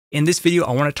In this video,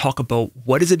 I want to talk about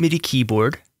what is a MIDI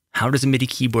keyboard, how does a MIDI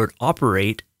keyboard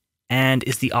operate, and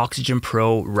is the Oxygen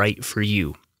Pro right for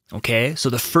you? Okay, so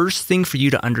the first thing for you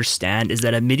to understand is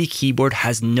that a MIDI keyboard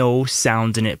has no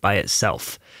sounds in it by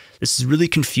itself. This is really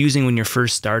confusing when you're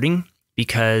first starting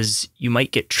because you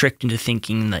might get tricked into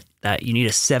thinking that you need a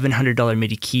 $700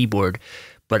 MIDI keyboard,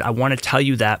 but I want to tell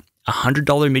you that a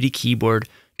 $100 MIDI keyboard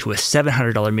to a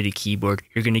 $700 MIDI keyboard,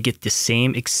 you're going to get the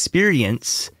same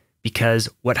experience because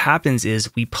what happens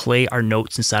is we play our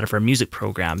notes inside of our music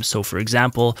program. So for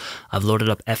example, I've loaded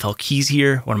up FL Keys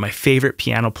here, one of my favorite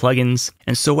piano plugins.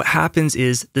 And so what happens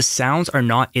is the sounds are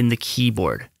not in the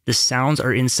keyboard. The sounds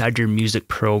are inside your music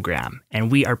program.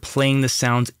 And we are playing the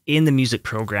sounds in the music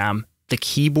program. The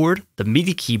keyboard, the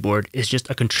MIDI keyboard, is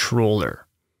just a controller.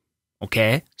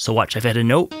 Okay, so watch, I've had a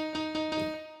note.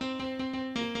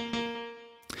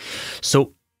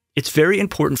 So it's very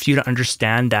important for you to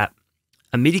understand that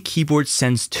a MIDI keyboard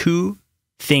sends two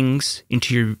things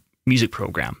into your music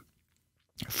program.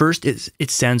 First,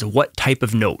 it sends what type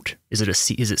of note. Is it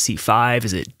C5?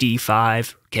 Is it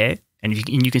D5? Okay, and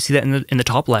you can see that in the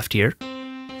top left here.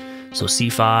 So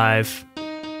C5,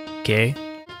 okay,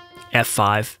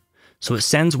 F5. So it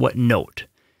sends what note.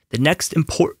 The next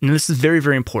important, this is very,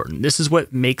 very important. This is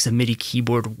what makes a MIDI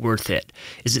keyboard worth it,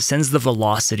 is it sends the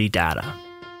velocity data.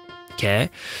 Okay,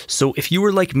 so if you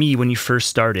were like me when you first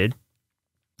started,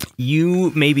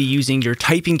 you may be using your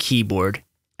typing keyboard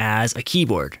as a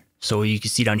keyboard. So you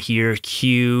can see down here,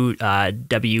 Q,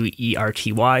 W, E, R,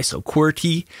 T, Y, so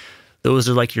QWERTY. Those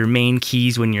are like your main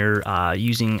keys when you're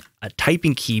using a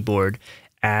typing keyboard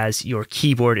as your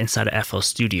keyboard inside of FL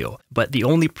Studio. But the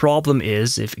only problem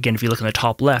is, if you look on the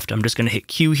top left, I'm just going to hit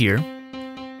Q here.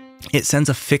 It sends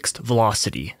a fixed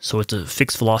velocity. So it's a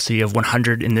fixed velocity of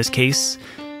 100 in this case.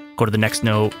 Go to the next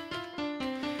note.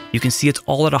 You can see it's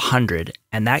all at 100,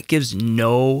 and that gives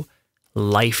no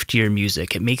life to your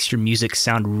music. It makes your music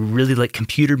sound really like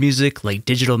computer music, like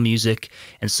digital music.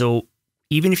 And so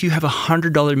even if you have a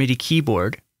 $100 MIDI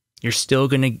keyboard, you're still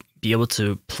going to be able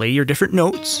to play your different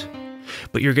notes,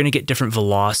 but you're going to get different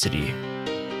velocity.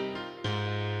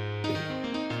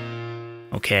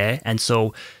 Okay, and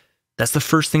so that's the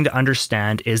first thing to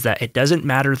understand, is that it doesn't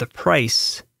matter the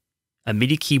price. A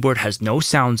MIDI keyboard has no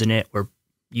sounds in it. We're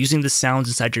using the sounds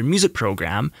inside your music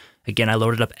program. Again, I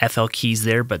loaded up FL Keys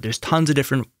there, but there's tons of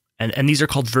different, and these are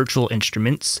called virtual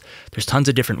instruments. There's tons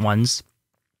of different ones.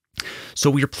 So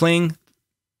we're playing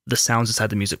the sounds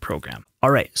inside the music program.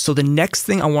 All right, so the next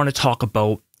thing I want to talk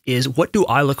about is, what do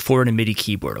I look for in a MIDI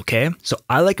keyboard, okay? So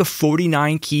I like a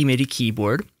 49 key MIDI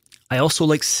keyboard. I also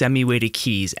like semi-weighted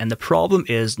keys, and the problem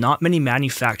is not many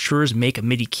manufacturers make a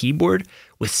MIDI keyboard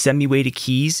with semi-weighted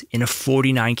keys in a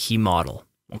 49 key model.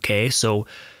 Okay, so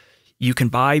you can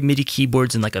buy MIDI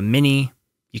keyboards in like a Mini,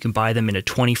 you can buy them in a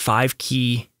 25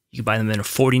 key, you can buy them in a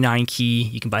 49 key,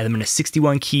 you can buy them in a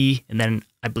 61 key, and then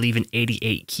I believe an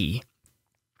 88 key.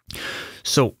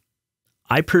 So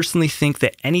I personally think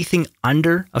that anything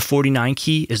under a 49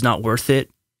 key is not worth it,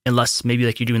 unless maybe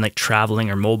like you're doing like traveling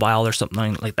or mobile or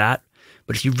something like that.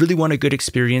 But if you really want a good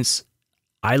experience,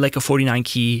 I like a 49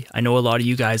 key. I know a lot of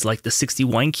you guys like the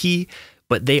 61 key,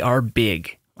 but they are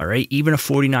big. All right, even a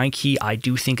 49 key I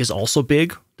do think is also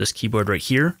big. This keyboard right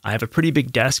here, I have a pretty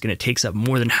big desk and it takes up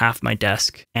more than half my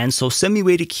desk. And so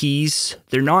semi-weighted keys,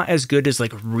 they're not as good as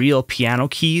like real piano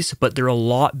keys, but they're a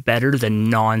lot better than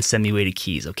non-semi-weighted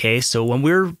keys, okay? So when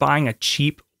we're buying a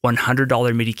cheap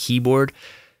 $100 MIDI keyboard,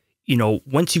 you know,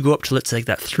 once you go up to, let's say, like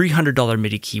that $300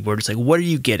 MIDI keyboard, it's like, what are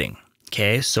you getting?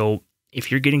 Okay, so if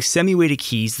you're getting semi-weighted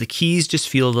keys, the keys just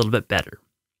feel a little bit better,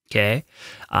 okay?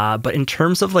 But in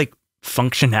terms of like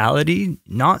functionality,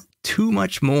 not too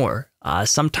much more.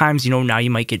 Sometimes, you know, now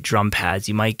you might get drum pads,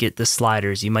 you might get the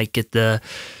sliders, you might get the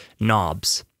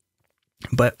knobs.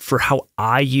 But for how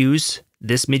I use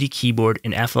this MIDI keyboard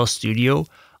in FL Studio,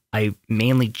 I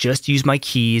mainly just use my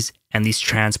keys and these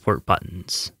transport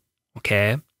buttons,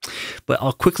 okay? But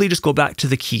I'll quickly just go back to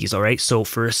the keys, all right? So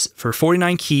for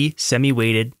 49 key,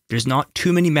 semi-weighted, there's not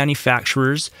too many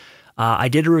manufacturers. I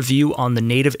did a review on the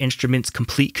Native Instruments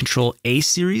Complete Control A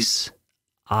series.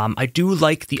 I do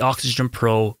like the Oxygen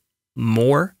Pro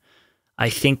more.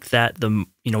 I think that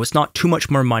it's not too much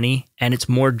more money and it's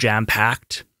more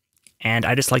jam-packed. And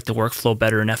I just like the workflow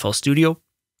better in FL Studio.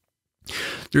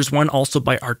 There's one also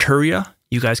by Arturia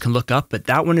you guys can look up, but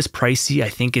that one is pricey. I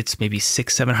think it's maybe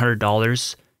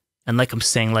 $600-700. And like I'm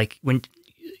saying, like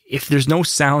if there's no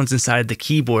sounds inside the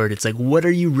keyboard, it's like, what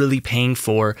are you really paying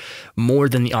for more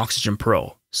than the Oxygen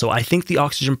Pro? So I think the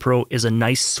Oxygen Pro is a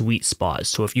nice sweet spot.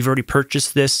 So if you've already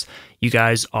purchased this, you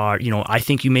guys are, I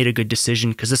think you made a good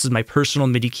decision, because this is my personal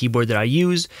MIDI keyboard that I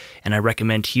use and I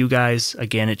recommend to you guys.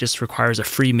 Again, it just requires a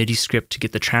free MIDI script to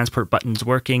get the transport buttons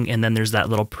working. And then there's that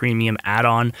little premium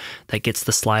add-on that gets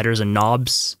the sliders and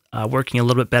knobs working a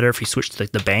little bit better if you switch to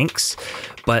like the banks.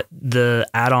 But the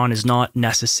add-on is not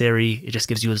necessary. It just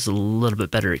gives you a little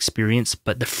bit better experience.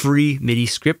 But the free MIDI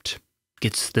script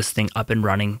gets this thing up and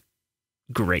running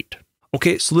great.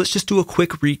 Okay, so let's just do a quick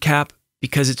recap,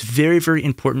 because it's very, very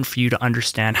important for you to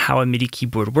understand how a MIDI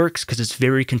keyboard works, because it's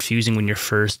very confusing when you're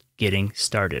first getting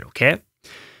started, okay?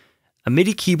 A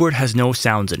MIDI keyboard has no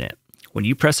sounds in it. When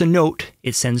you press a note,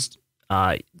 it sends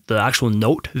the actual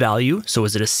note value. So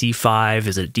is it a C5,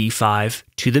 is it a D5,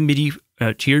 to the MIDI,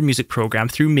 to your music program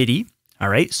through MIDI, all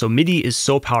right? So MIDI is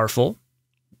so powerful.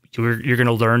 You're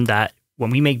gonna learn that when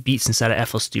we make beats inside of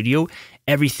FL Studio,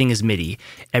 everything is MIDI.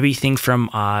 Everything from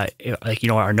our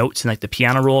notes in like the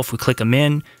piano roll, if we click them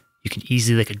in, you can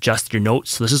easily like adjust your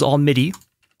notes. So this is all MIDI,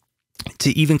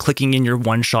 to even clicking in your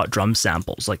one-shot drum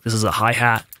samples. Like this is a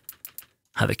hi-hat,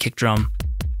 have a kick drum,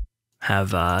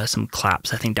 have some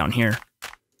claps, I think, down here.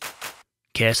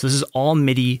 Okay, so this is all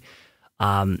MIDI.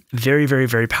 Very, very,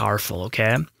 very powerful,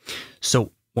 okay?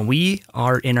 So when we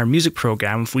are in our music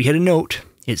program, if we hit a note,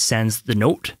 it sends the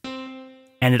note,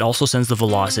 and it also sends the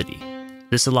velocity.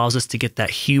 This allows us to get that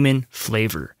human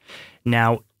flavor.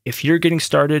 Now, if you're getting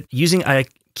started, using a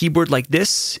keyboard like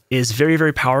this is very,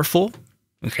 very powerful.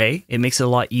 Okay, it makes it a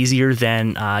lot easier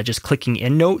than just clicking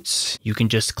in notes. You can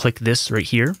just click this right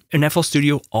here. In FL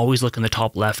Studio, always look in the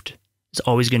top left. It's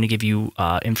always going to give you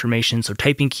information. So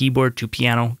typing keyboard to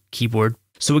piano keyboard.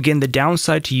 So again, the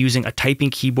downside to using a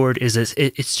typing keyboard is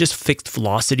it's just fixed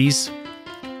velocities,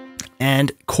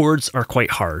 and chords are quite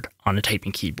hard on a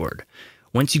typing keyboard.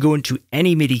 Once you go into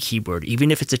any MIDI keyboard,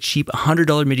 even if it's a cheap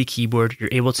 $100 MIDI keyboard, you're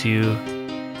able to,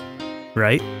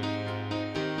 right?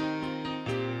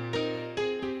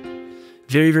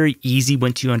 Very, very easy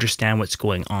once you understand what's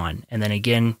going on. And then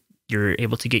again, you're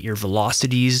able to get your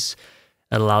velocities.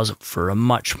 It allows for a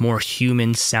much more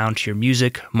human sound to your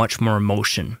music, much more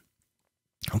emotion.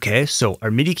 Okay, so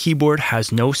our MIDI keyboard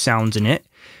has no sounds in it.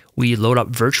 We load up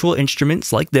virtual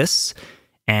instruments like this,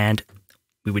 and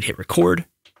we would hit record,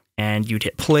 and you'd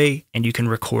hit play, and you can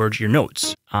record your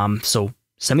notes. So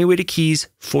semi-weighted keys,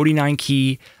 49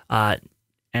 key, and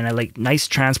I like nice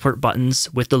transport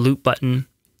buttons with the loop button.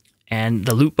 And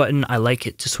the loop button, I like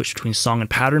it to switch between song and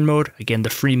pattern mode. Again, the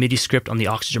free MIDI script on the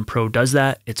Oxygen Pro does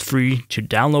that. It's free to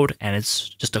download, and it's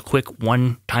just a quick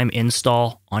one-time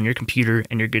install on your computer,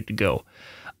 and you're good to go.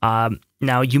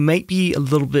 Now, you might be a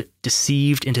little bit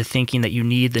deceived into thinking that you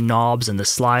need the knobs and the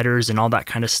sliders and all that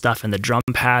kind of stuff and the drum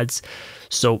pads.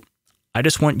 So I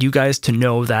just want you guys to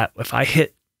know that if I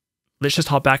hit, let's just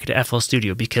hop back into FL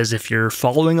Studio, because if you're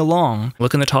following along,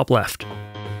 look in the top left.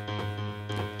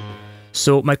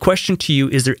 So my question to you,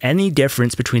 is there any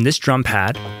difference between this drum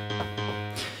pad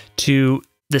to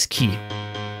this key?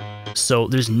 So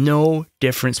there's no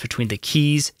difference between the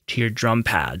keys to your drum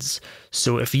pads.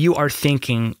 So if you are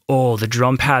thinking, oh, the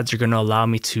drum pads are going to allow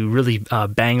me to really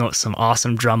bang out some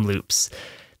awesome drum loops,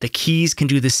 the keys can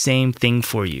do the same thing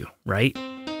for you, right?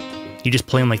 You just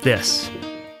play them like this.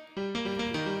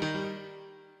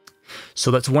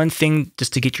 So that's one thing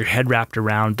just to get your head wrapped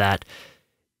around, that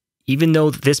even though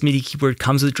this MIDI keyboard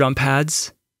comes with drum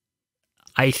pads,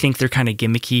 I think they're kind of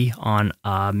gimmicky on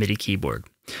a MIDI keyboard.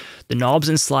 The knobs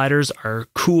and sliders are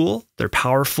cool, they're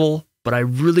powerful, but I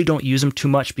really don't use them too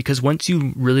much, because once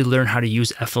you really learn how to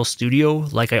use FL Studio,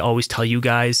 like I always tell you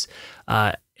guys,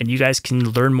 and you guys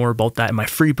can learn more about that in my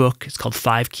free book. It's called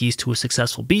 5 Keys to a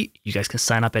Successful Beat. You guys can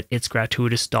sign up at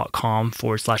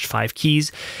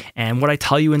itsgratuitous.com/5keys. And what I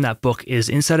tell you in that book is,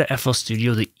 inside of FL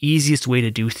Studio, the easiest way to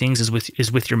do things is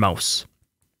with your mouse.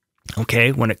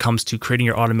 Okay, when it comes to creating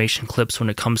your automation clips, when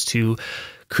it comes to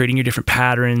creating your different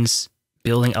patterns,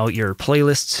 building out your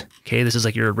playlists. Okay, this is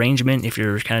like your arrangement. If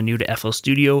you're kind of new to FL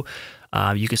Studio,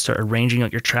 you can start arranging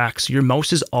out your tracks. So your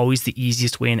mouse is always the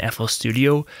easiest way in FL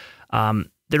Studio.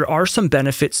 There are some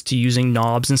benefits to using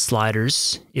knobs and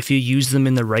sliders if you use them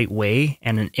in the right way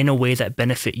and in a way that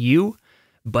benefit you.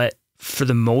 But for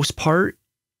the most part,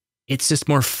 it's just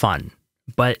more fun.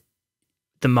 But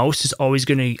the mouse is always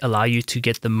going to allow you to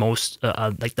get the most,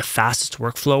 like the fastest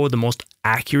workflow, the most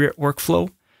accurate workflow.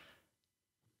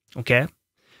 Okay.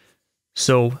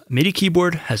 So MIDI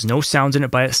keyboard has no sounds in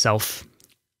it by itself.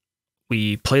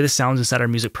 We play the sounds inside our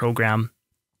music program.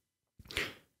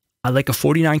 I like a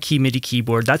 49 key MIDI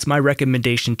keyboard. That's my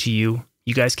recommendation to you.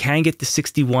 You guys can get the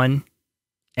 61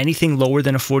 Anything lower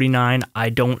than a 49, I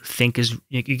don't think is,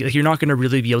 you're not going to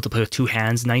really be able to play with two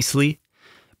hands nicely,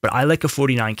 but I like a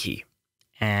 49 key.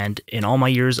 And in all my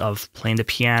years of playing the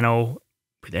piano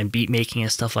and beat making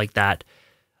and stuff like that,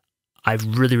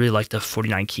 I've really, really liked the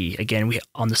 49 key. Again, we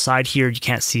on the side here, you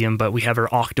can't see them, but we have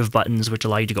our octave buttons, which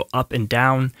allow you to go up and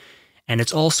down. And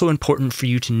it's also important for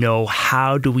you to know,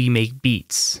 how do we make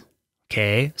beats?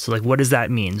 Okay, so like, what does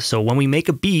that mean? So when we make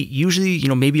a beat, usually,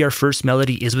 maybe our first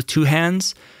melody is with two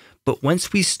hands, but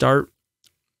once we start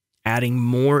adding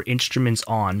more instruments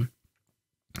on,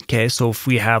 okay, so if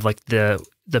we have like the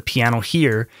piano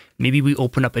here, maybe we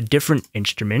open up a different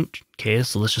instrument. Okay,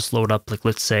 so let's just load up, like,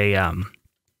 let's say,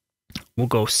 we'll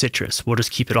go Citrus. We'll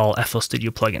just keep it all FL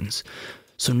Studio plugins.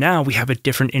 So now we have a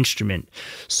different instrument.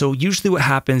 So usually what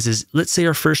happens is, let's say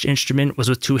our first instrument was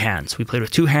with two hands. We played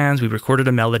with two hands, we recorded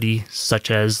a melody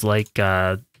such as like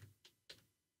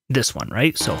this one,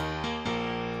 right? So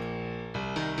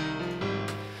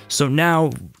now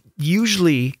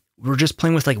usually we're just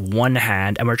playing with like one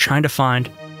hand and we're trying to find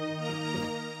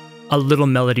a little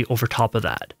melody over top of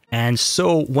that. And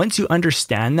so once you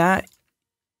understand that,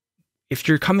 if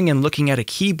you're coming and looking at a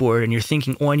keyboard and you're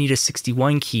thinking, oh, I need a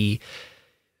 61 key,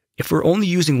 if we're only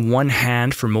using one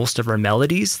hand for most of our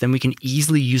melodies, then we can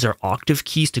easily use our octave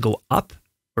keys to go up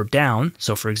or down.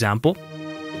 So for example,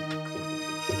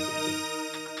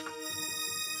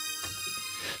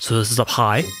 so this is up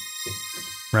high,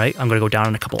 right? I'm going to go down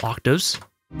in a couple octaves.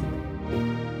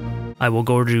 I will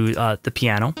go to the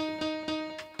piano.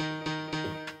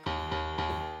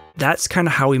 That's kind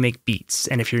of how we make beats.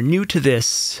 And if you're new to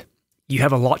this, you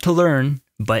have a lot to learn,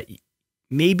 but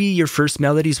maybe your first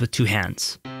melody is with two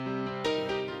hands.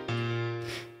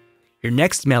 Your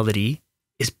next melody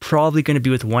is probably going to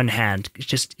be with one hand. It's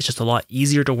just a lot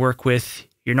easier to work with.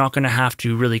 You're not going to have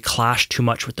to really clash too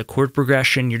much with the chord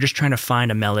progression. You're just trying to find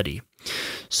a melody.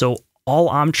 So all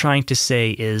I'm trying to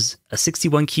say is, a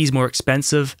 61 key is more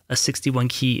expensive, a 61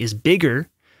 key is bigger,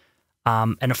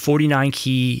 and a 49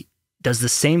 key does the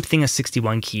same thing a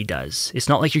 61 key does. It's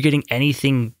not like you're getting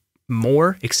anything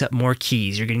more except more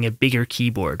keys. You're getting a bigger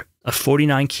keyboard. A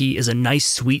 49 key is a nice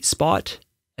sweet spot.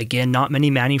 Again, not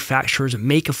many manufacturers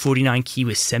make a 49 key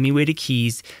with semi-weighted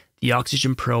keys. The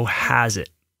Oxygen Pro has it.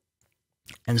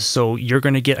 And so you're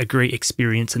going to get a great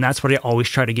experience. And that's what I always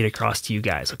try to get across to you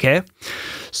guys, okay?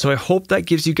 So I hope that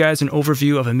gives you guys an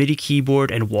overview of a MIDI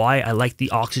keyboard and why I like the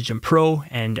Oxygen Pro.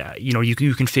 And,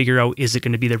 you can figure out, is it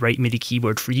going to be the right MIDI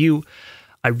keyboard for you?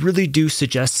 I really do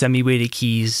suggest semi-weighted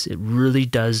keys. It really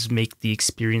does make the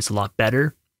experience a lot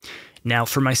better. Now,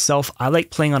 for myself, I like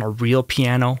playing on a real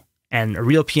piano. And a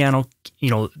real piano,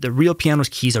 the real piano's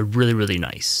keys are really, really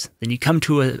nice. Then you come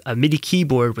to a MIDI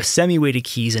keyboard with semi-weighted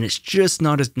keys, and it's just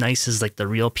not as nice as like the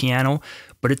real piano,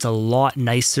 but it's a lot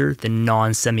nicer than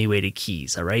non-semi-weighted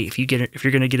keys. All right, if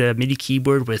you're gonna get a MIDI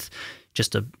keyboard with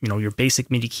just your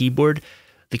basic MIDI keyboard,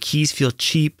 the keys feel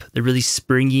cheap, they're really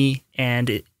springy,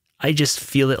 and I just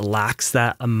feel it lacks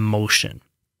that emotion.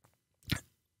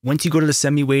 Once you go to the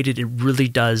semi-weighted, it really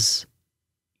does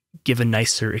give a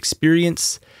nicer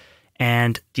experience.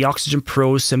 And the Oxygen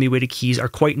Pro's semi-weighted keys are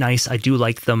quite nice. I do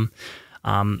like them.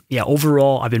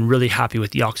 Overall, I've been really happy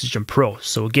with the Oxygen Pro.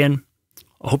 So again,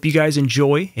 I hope you guys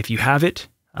enjoy. If you have it,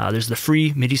 there's the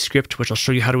free MIDI script, which I'll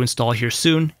show you how to install here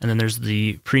soon. And then there's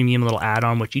the premium little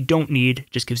add-on, which you don't need.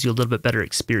 Just gives you a little bit better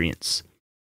experience.